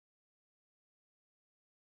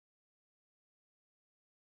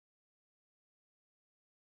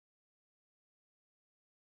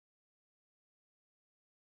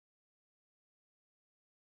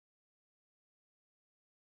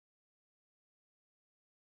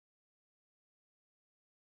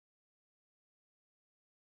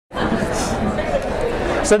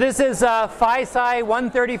So this is Phi Psi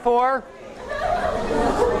 134.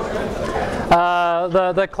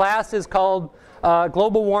 The class is called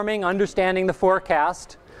Global Warming, Understanding the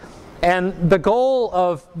Forecast. And the goal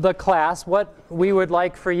of the class, what we would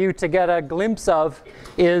like for you to get a glimpse of,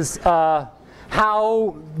 is how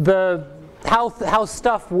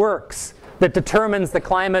stuff works that determines the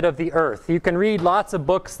climate of the Earth. You can read lots of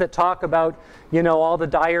books that talk about, you know, all the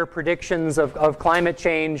dire predictions of climate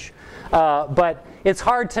change, but it's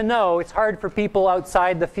hard to know. It's hard for people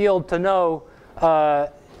outside the field to know,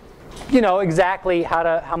 you know, exactly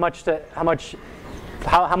how much to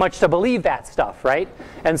believe that stuff, right?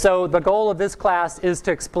 And so the goal of this class is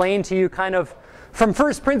to explain to you kind of from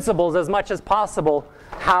first principles as much as possible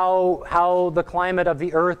how the climate of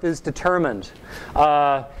the Earth is determined.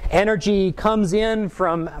 Energy comes in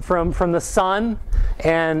from the sun,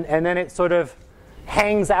 and then it sort of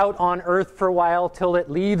hangs out on Earth for a while till it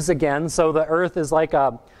leaves again. So the Earth is like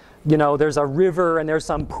a, you know, there's a river and there's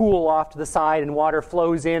some pool off to the side, and water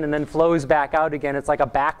flows in and then flows back out again. It's like a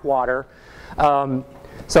backwater.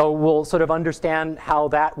 So we'll sort of understand how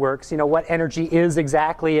that works, you know, what energy is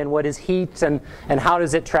exactly and what is heat and how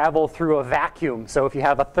does it travel through a vacuum. So if you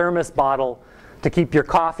have a thermos bottle to keep your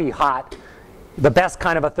coffee hot, the best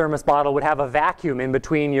kind of a thermos bottle would have a vacuum in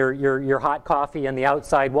between your hot coffee and the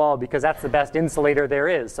outside wall, because that's the best insulator there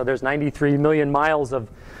is. So there's 93 million miles of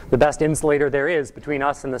the best insulator there is between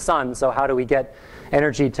us and the sun. So how do we get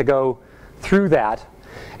energy to go through that?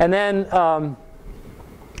 And then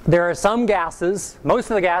there are some gases, most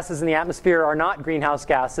of the gases in the atmosphere are not greenhouse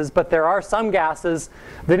gases, but there are some gases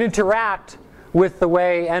that interact with the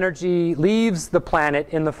way energy leaves the planet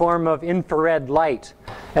in the form of infrared light.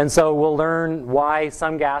 And so we'll learn why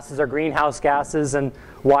some gases are greenhouse gases and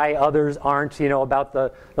why others aren't, you know, about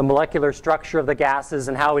the molecular structure of the gases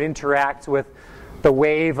and how it interacts with the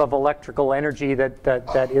wave of electrical energy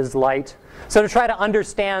that is light. So to try to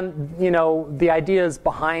understand, you know, the ideas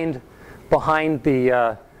behind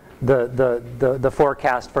the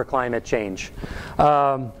forecast for climate change.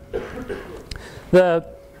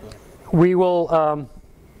 We will,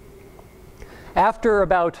 after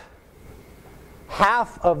about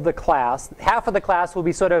half of the class will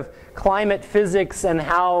be sort of climate physics and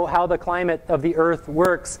how the climate of the Earth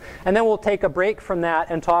works. And then we'll take a break from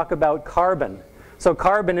that and talk about carbon. So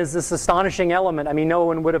carbon is this astonishing element. I mean, no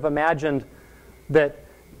one would have imagined that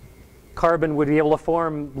carbon would be able to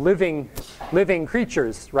form living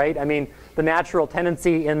creatures, right? I mean, the natural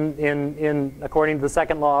tendency according to the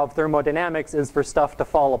second law of thermodynamics is for stuff to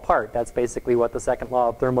fall apart. That's basically what the second law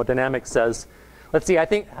of thermodynamics says. Let's see, I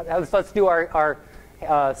think, let's do our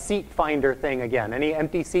seat finder thing again. Any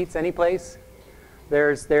empty seats, any place?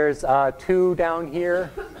 There's two down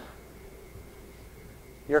here.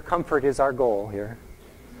 Your comfort is our goal here.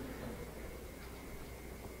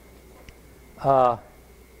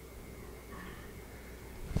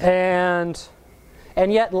 And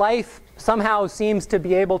yet life somehow seems to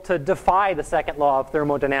be able to defy the second law of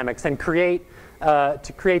thermodynamics and create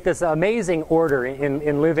this amazing order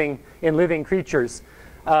in living creatures.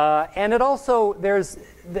 And it also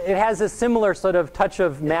it has a similar sort of touch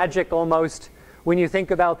of magic almost when you think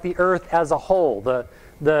about the Earth as a whole. The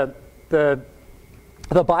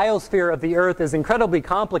biosphere of the Earth is incredibly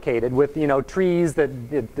complicated with, you know, trees that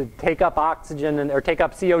take up oxygen or take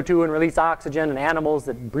up CO2 and release oxygen, and animals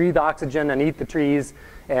that breathe oxygen and eat the trees,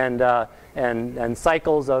 and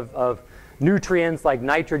cycles of nutrients like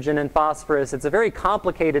nitrogen and phosphorus. It's a very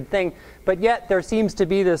complicated thing, but yet there seems to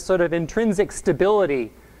be this sort of intrinsic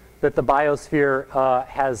stability that the biosphere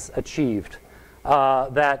has achieved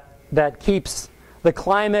that keeps the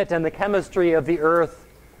climate and the chemistry of the Earth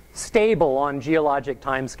stable on geologic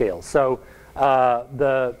timescales. So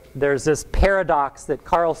there's this paradox that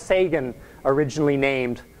Carl Sagan originally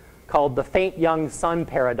named called the faint young sun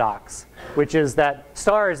paradox, which is that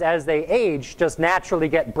stars, as they age, just naturally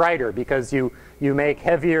get brighter because you make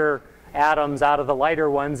heavier atoms out of the lighter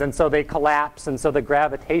ones, and so they collapse, and so the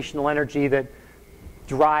gravitational energy that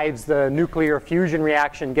drives the nuclear fusion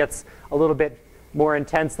reaction gets a little bit more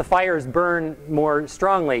intense. The fires burn more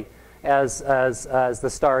strongly as the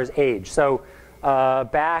stars age. So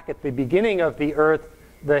back at the beginning of the Earth,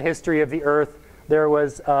 the history of the Earth, there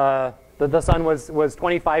was the sun was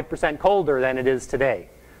 25% colder than it is today.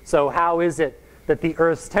 So how is it that the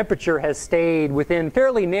Earth's temperature has stayed within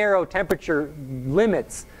fairly narrow temperature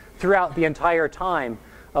limits throughout the entire time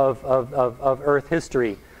of Earth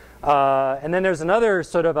history? And then there's another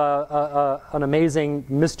sort of an amazing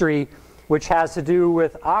mystery which has to do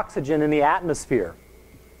with oxygen in the atmosphere,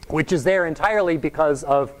 which is there entirely because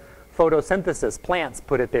of photosynthesis. Plants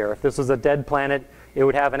put it there. If this was a dead planet, it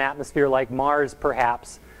would have an atmosphere like Mars,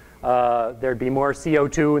 perhaps. There'd be more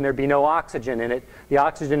CO2 and there'd be no oxygen in it. The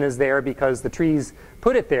oxygen is there because the trees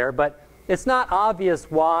put it there, but it's not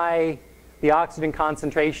obvious why the oxygen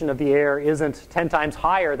concentration of the air isn't 10 times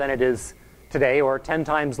higher than it is today or 10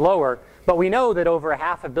 times lower. But we know that over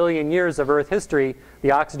 500 million years of Earth history,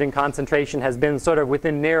 the oxygen concentration has been sort of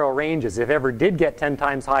within narrow ranges. If it ever did get 10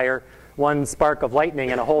 times higher, one spark of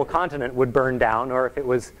lightning and a whole continent would burn down. Or if it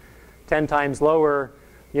was 10 times lower,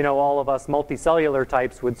 you know, all of us multicellular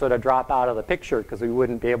types would sort of drop out of the picture because we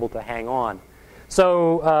wouldn't be able to hang on.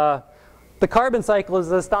 So the carbon cycle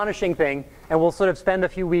is an astonishing thing, and we'll sort of spend a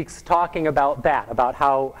few weeks talking about that, about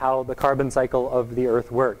how the carbon cycle of the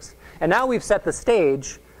Earth works. And now we've set the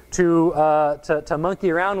stage to monkey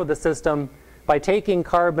around with the system by taking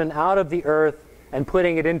carbon out of the Earth and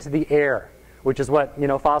putting it into the air, which is what, you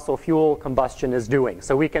know, fossil fuel combustion is doing.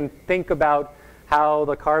 So we can think about how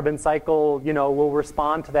the carbon cycle, you know, will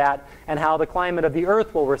respond to that, and how the climate of the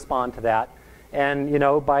Earth will respond to that. And, you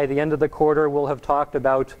know, by the end of the quarter, we'll have talked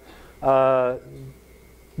about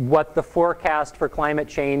what the forecast for climate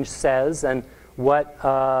change says, and what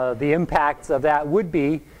the impacts of that would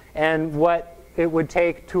be, and what it would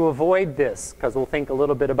take to avoid this, because we'll think a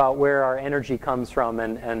little bit about where our energy comes from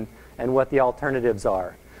and what the alternatives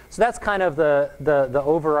are. So that's kind of the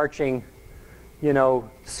overarching, you know,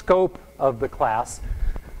 scope of the class.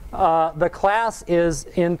 The class is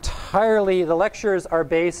entirely, the lectures are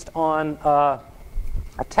based on a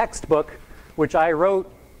textbook which I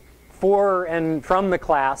wrote for and from the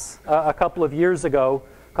class a couple of years ago,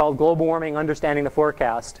 called Global Warming: Understanding the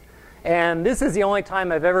Forecast. And this is the only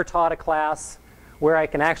time I've ever taught a class where I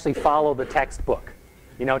can actually follow the textbook.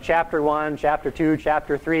 You know, chapter 1, chapter 2,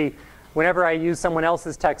 chapter 3. Whenever I use someone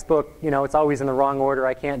else's textbook, you know, it's always in the wrong order.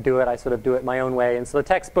 I can't do it. I sort of do it my own way. And so the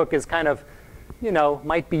textbook is kind of, you know,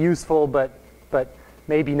 might be useful, but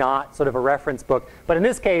maybe not, sort of a reference book. But in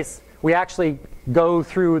this case, we actually go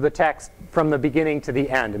through the text from the beginning to the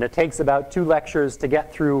end. And it takes about 2 lectures to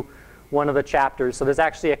get through one of the chapters. So there's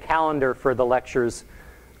actually a calendar for the lectures,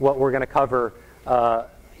 what we're going to cover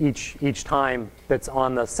each time, that's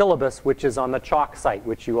on the syllabus, which is on the Chalk site,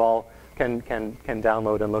 which you all can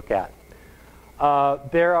download and look at.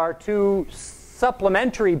 There are 2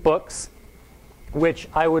 supplementary books which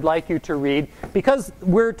I would like you to read, because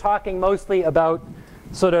we're talking mostly about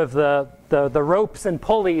sort of the ropes and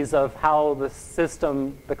pulleys of how the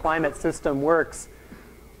system, the climate system, works.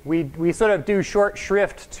 We sort of do short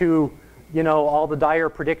shrift to, you know, all the dire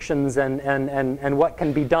predictions and what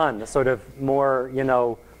can be done, the sort of more, you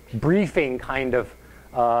know, briefing kind of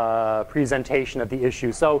presentation of the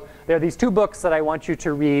issue. So there are these 2 books that I want you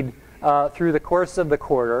to read through the course of the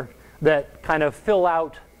quarter that kind of fill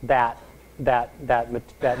out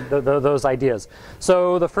those ideas.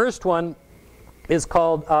 So the first one is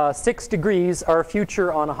called 6 Degrees, Our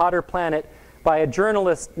Future on a Hotter Planet, by a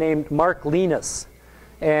journalist named Mark Linus.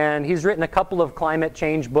 And he's written a couple of climate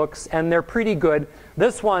change books, and they're pretty good.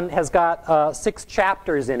 This one has got 6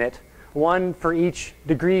 chapters in it, 1 for each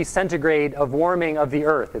degree centigrade of warming of the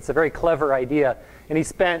Earth. It's a very clever idea. And he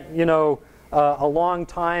spent, you know, a long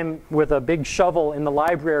time with a big shovel in the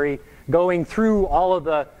library going through all of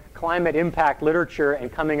the climate impact literature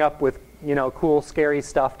and coming up with, you know, cool, scary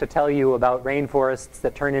stuff to tell you about rainforests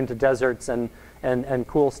that turn into deserts and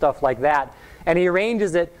cool stuff like that. And he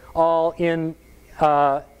arranges it all in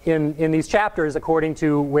these chapters according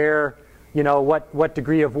to where, you know, what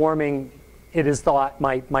degree of warming it is thought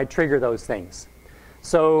might trigger those things.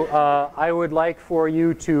 So I would like for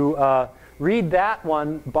you to read that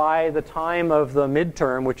one by the time of the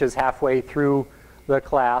midterm, which is halfway through the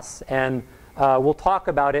class, and we'll talk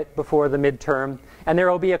about it before the midterm. And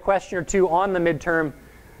there will be a question or 2 on the midterm,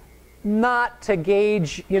 not to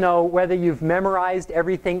gauge, you know, whether you've memorized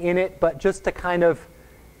everything in it, but just to kind of,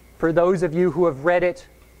 for those of you who have read it,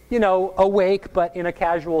 you know, awake, but in a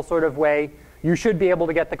casual sort of way, you should be able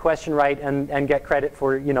to get the question right and get credit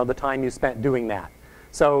for, you know, the time you spent doing that.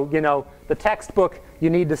 So, you know, the textbook you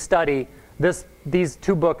need to study. These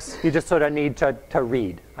 2 books you just sort of need to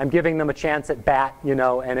read. I'm giving them a chance at bat, you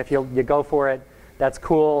know, and if you go for it, that's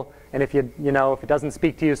cool. And if you know, if it doesn't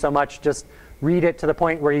speak to you so much, just read it to the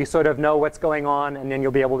point where you sort of know what's going on, and then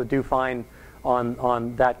you'll be able to do fine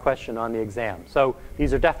on that question on the exam. So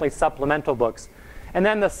these are definitely supplemental books. And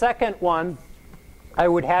then the second one I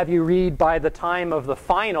would have you read by the time of the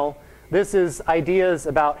final. This is ideas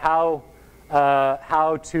about how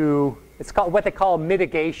to, it's called what they call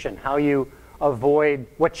mitigation, how you avoid,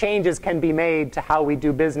 what changes can be made to how we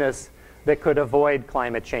do business that could avoid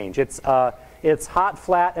climate change. It's Hot,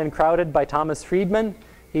 Flat, and Crowded by Thomas Friedman.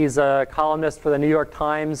 He's a columnist for the New York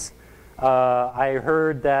Times. I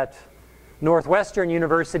heard that Northwestern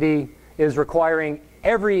University is requiring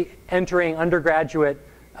every entering undergraduate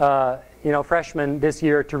freshman this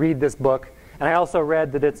year to read this book. And I also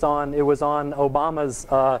read that it was on Obama's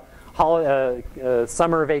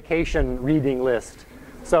summer vacation reading list.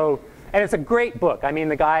 So, and it's a great book. I mean,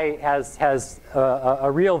 the guy has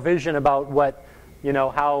a real vision about what,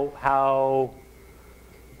 how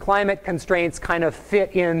climate constraints kind of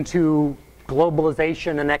fit into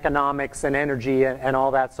globalization and economics and energy and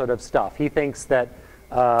all that sort of stuff. He thinks that,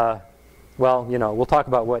 we'll talk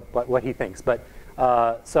about what he thinks. But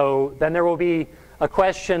so then there will be a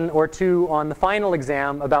question or two on the final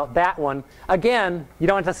exam about that one. Again, you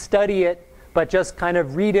don't have to study it, but just kind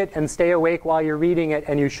of read it and stay awake while you're reading it,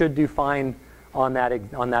 and you should do fine on that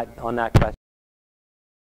question.